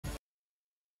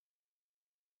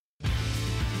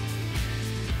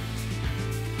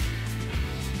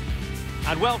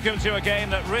And welcome to a game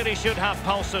that really should have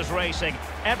pulses racing.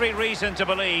 Every reason to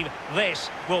believe this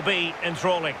will be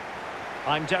enthralling.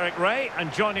 I'm Derek Ray,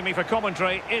 and joining me for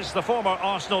commentary is the former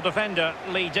Arsenal defender,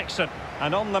 Lee Dixon.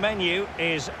 And on the menu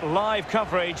is live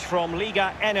coverage from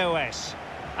Liga NOS.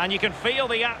 And you can feel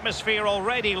the atmosphere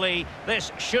already, Lee.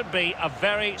 This should be a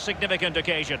very significant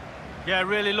occasion. Yeah,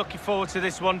 really looking forward to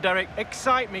this one, Derek.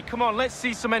 Excite me. Come on, let's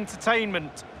see some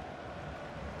entertainment.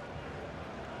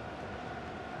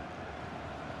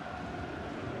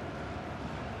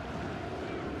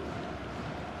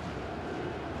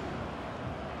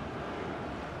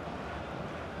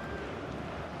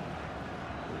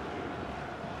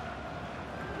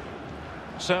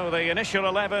 So the initial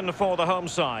 11 for the home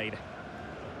side.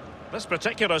 This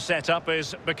particular setup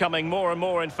is becoming more and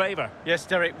more in favour. Yes,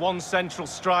 Derek, one central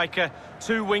striker,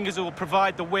 two wingers who will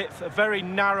provide the width, a very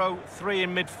narrow three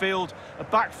in midfield, a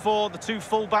back four, the two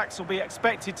full-backs will be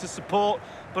expected to support,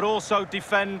 but also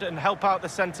defend and help out the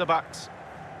centre-backs.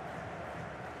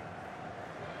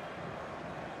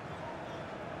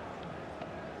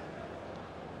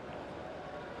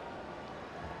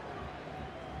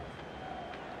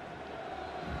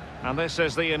 And this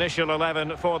is the initial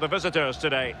 11 for the visitors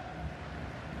today.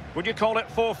 Would you call it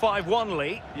 4-5-1,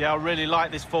 Lee? Yeah, I really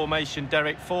like this formation,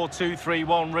 Derek.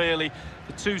 4-2-3-1, really.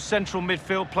 The two central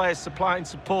midfield players supplying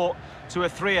support to a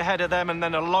three ahead of them, and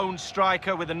then a lone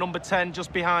striker with a number 10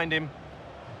 just behind him.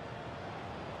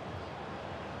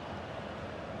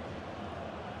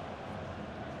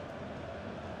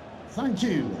 Thank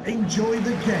you. Enjoy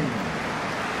the game.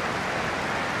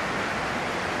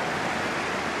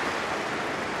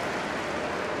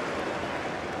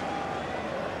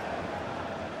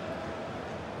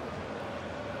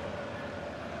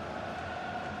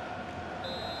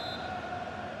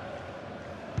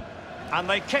 And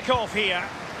they kick off here.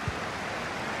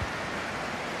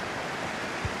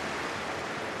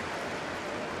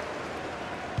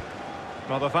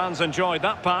 Well, the fans enjoyed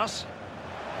that pass.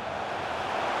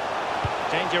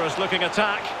 Dangerous looking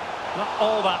attack. Not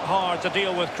all that hard to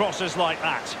deal with crosses like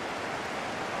that.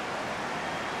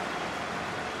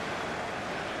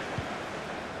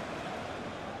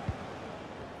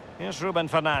 Here's Ruben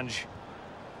Fernandes.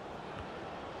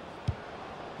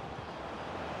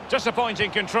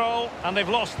 Disappointing control, and they've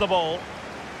lost the ball.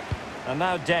 And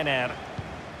now Denner.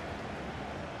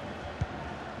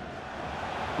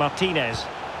 Martinez.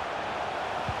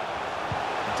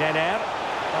 Denner.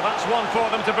 Well, that's one for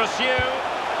them to pursue.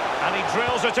 And he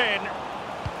drills it in.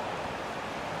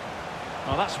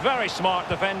 Well, that's very smart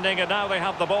defending, and now they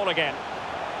have the ball again.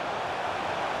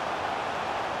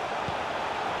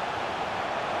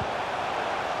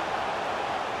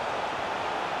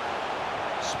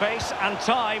 Space and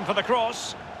time for the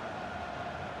cross.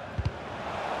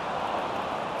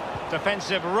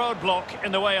 Defensive roadblock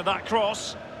in the way of that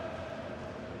cross.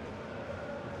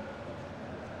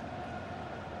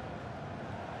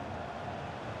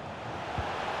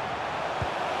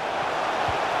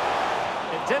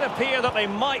 It did appear that they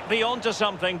might be onto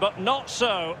something, but not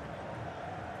so.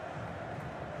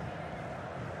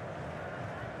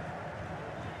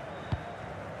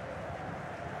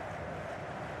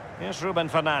 Here's Ruben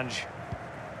Fernandes.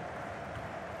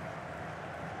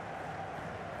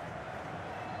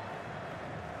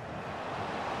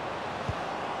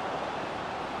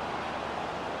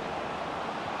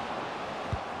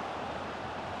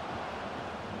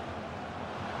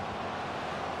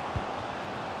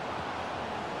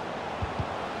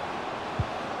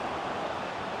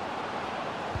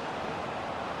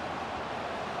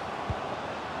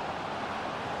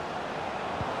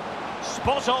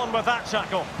 Spot on with that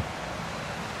tackle.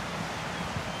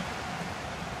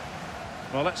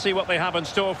 Well, let's see what they have in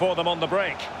store for them on the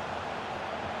break.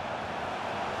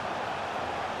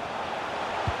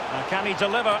 Now, can he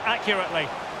deliver accurately?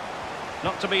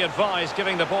 Not to be advised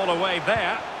giving the ball away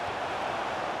there.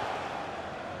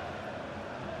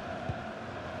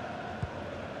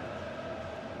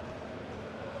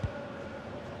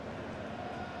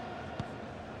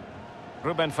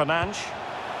 Ruben Fernandes.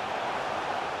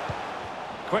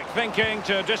 Quick thinking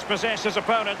to dispossess his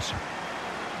opponent.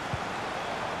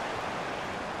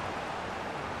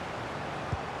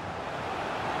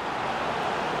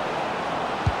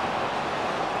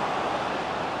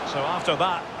 So after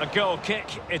that, a goal kick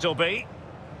it'll be.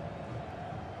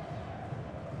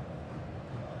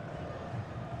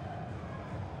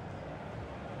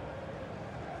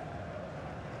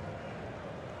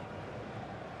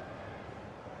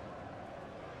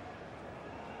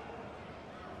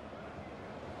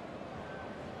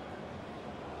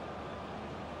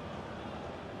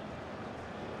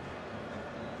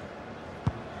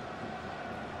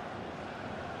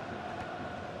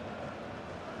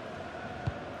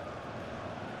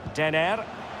 Denner.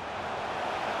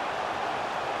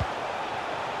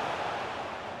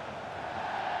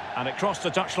 And it crossed the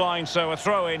touchline, so a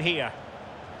throw in here.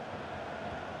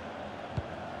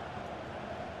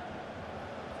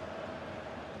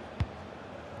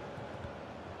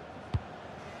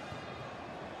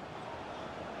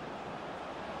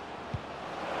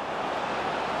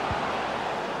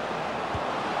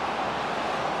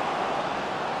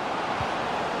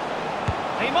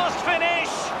 He must finish,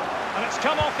 and it's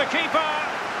come off the keeper.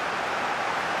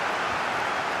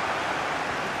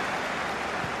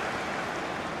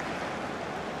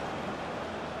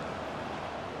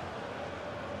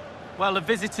 Well, the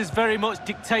visitors very much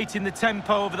dictating the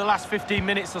tempo over the last 15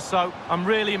 minutes or so. I'm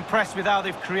really impressed with how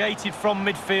they've created from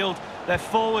midfield. Their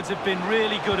forwards have been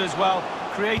really good as well,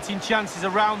 creating chances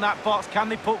around that box. Can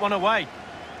they put one away?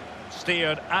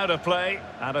 Steered out of play,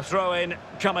 and a throw-in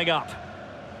coming up.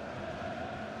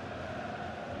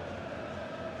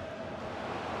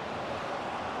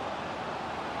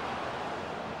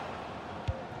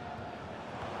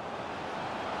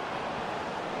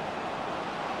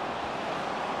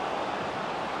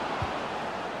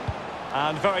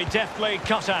 And very deftly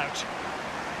cut out. The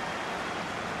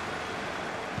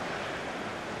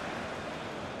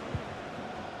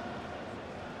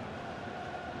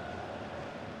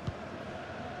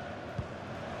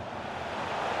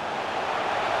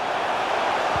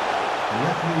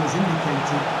referee has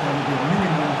indicated there will be a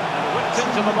minimum. And whipped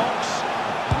into the box.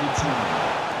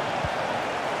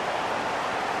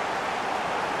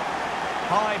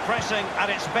 High pressing at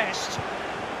its best.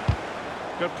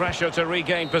 Good pressure to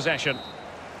regain possession.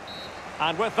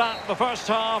 And with that, the first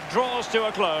half draws to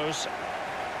a close.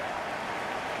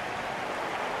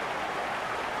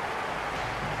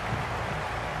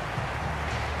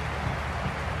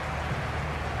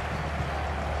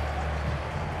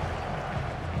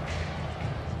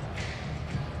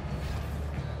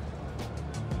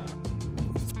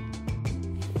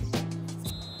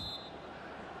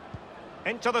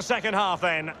 Into the second half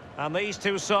then, and these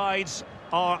two sides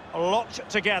are locked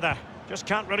together. Just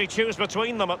can't really choose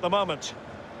between them at the moment.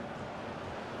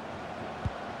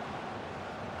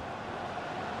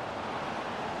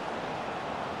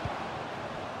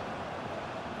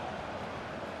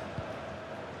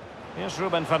 Here's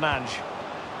Ruben Fernandes.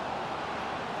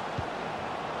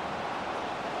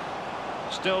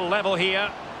 Still level here,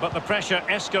 but the pressure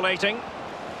escalating.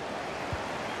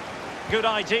 Good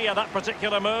idea, that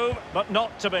particular move, but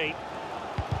not to be.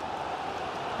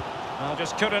 Well,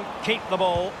 just couldn't keep the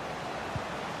ball.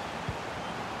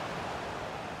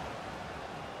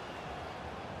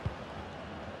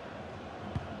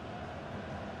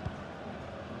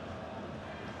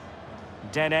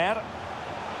 Denner.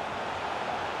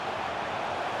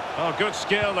 Oh, good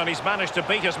skill, and he's managed to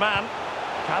beat his man.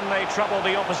 Can they trouble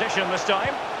the opposition this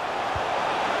time?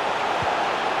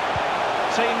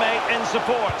 Teammate in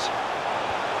support.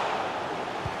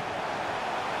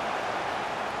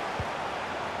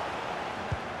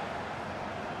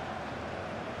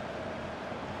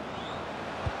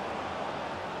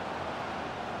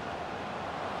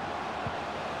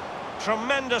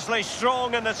 Tremendously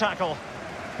strong in the tackle.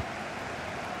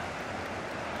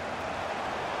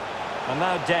 And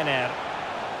now Denner.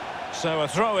 So a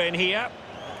throw in here.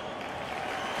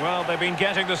 Well, they've been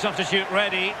getting the substitute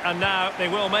ready, and now they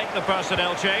will make the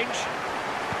personnel change.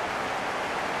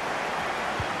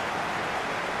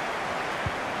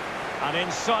 An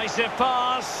incisive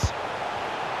pass.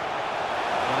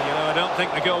 Well, you know, I don't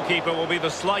think the goalkeeper will be the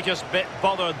slightest bit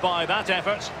bothered by that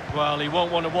effort. Well, he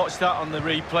won't want to watch that on the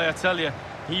replay, I tell you.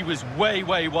 He was way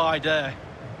wide there.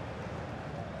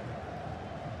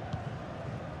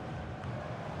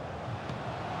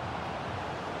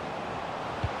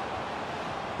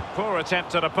 Poor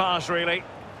attempt at a pass, really.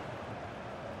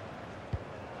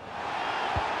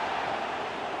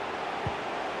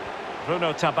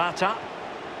 Bruno Tabata.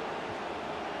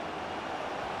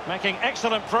 Making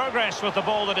excellent progress with the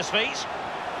ball at his feet.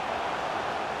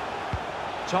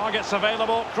 Targets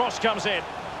available, cross comes in.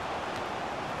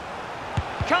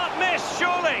 Can't miss,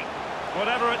 surely.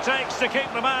 Whatever it takes to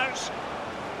keep them out.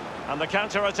 And the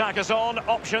counter-attack is on,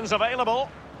 options available.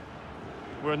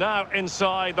 We're now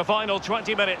inside the final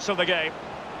 20 minutes of the game.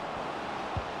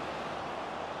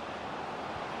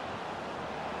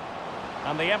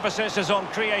 And the emphasis is on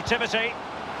creativity.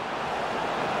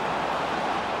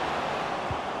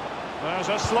 There's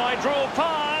a slide rule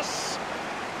pass.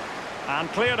 And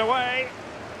cleared away.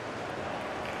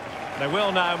 They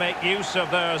will now make use of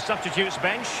their substitutes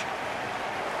bench.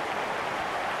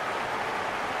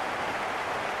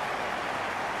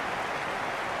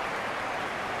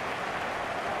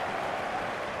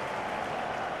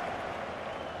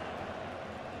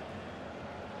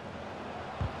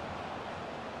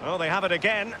 Oh, they have it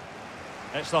again.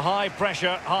 It's the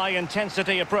high-pressure,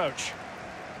 high-intensity approach.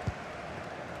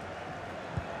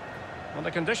 Well,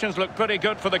 the conditions look pretty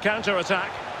good for the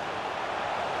counter-attack.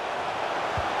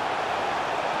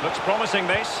 Looks promising,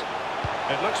 this.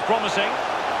 It looks promising.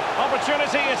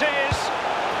 Opportunity it is.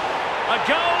 A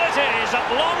goal it is, at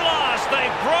long last.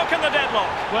 They've broken the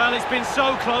deadlock. Well, it's been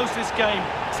so close, this game.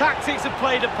 Tactics have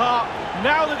played a part.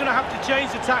 Now they're going to have to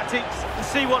change the tactics and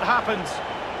see what happens.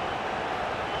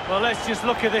 Well, let's just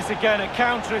look at this again. A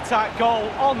counter-attack goal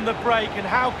on the break, and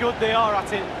how good they are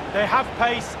at it. They have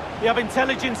pace, they have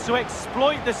intelligence to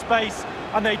exploit the space,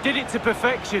 and they did it to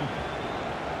perfection.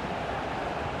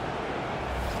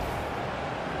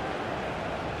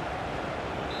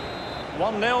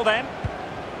 One 0 then.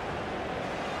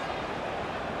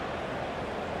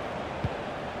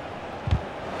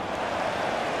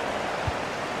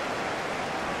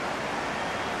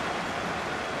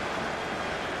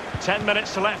 Ten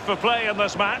minutes left for play in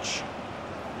this match.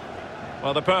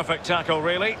 Well, the perfect tackle,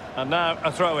 really. And now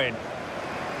a throw-in.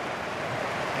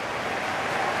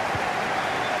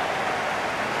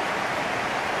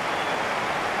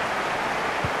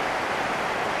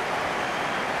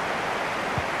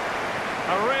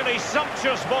 A really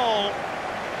sumptuous ball.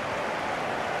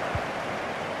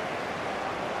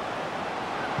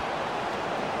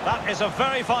 That is a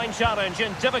very fine challenge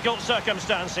in difficult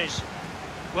circumstances.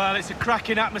 Well, it's a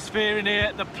cracking atmosphere in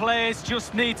here. The players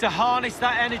just need to harness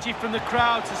that energy from the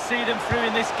crowd to see them through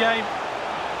in this game.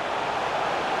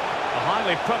 A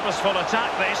highly purposeful attack,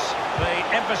 this.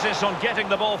 The emphasis on getting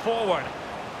the ball forward.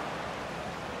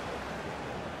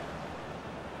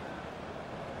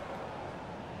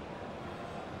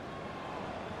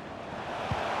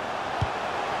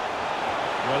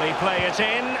 Will he play it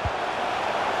in?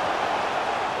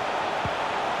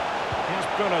 Here's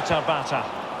Bruno Tabata.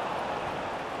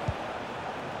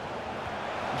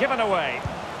 Given away.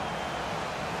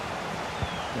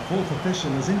 The fourth official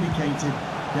has indicated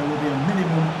there will be a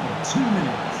minimum of 2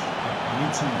 minutes at any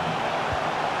time.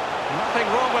 Nothing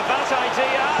wrong with that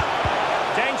idea.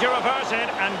 Danger averted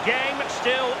and game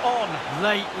still on.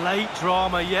 Late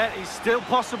drama yet. It's still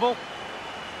possible.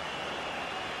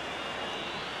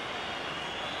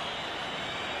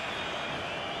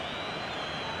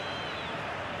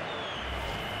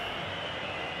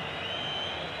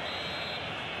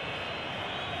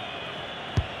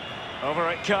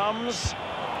 Over it comes.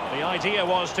 The idea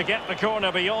was to get the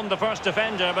corner beyond the first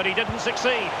defender, but he didn't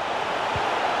succeed.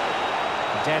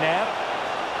 Denner.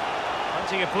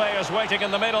 Plenty of players waiting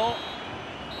in the middle.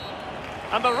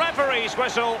 And the referee's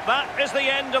whistle. That is the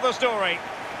end of the story.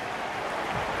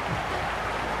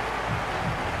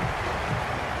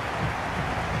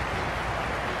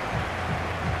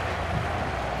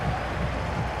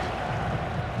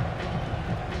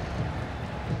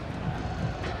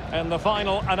 In the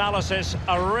final analysis,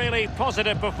 a really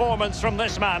positive performance from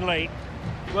this man, Lee.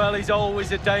 Well, he's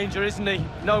always a danger, isn't he?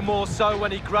 No more so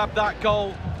when he grabbed that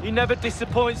goal. He never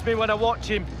disappoints me when I watch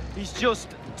him. He's just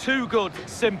too good,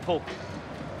 simple.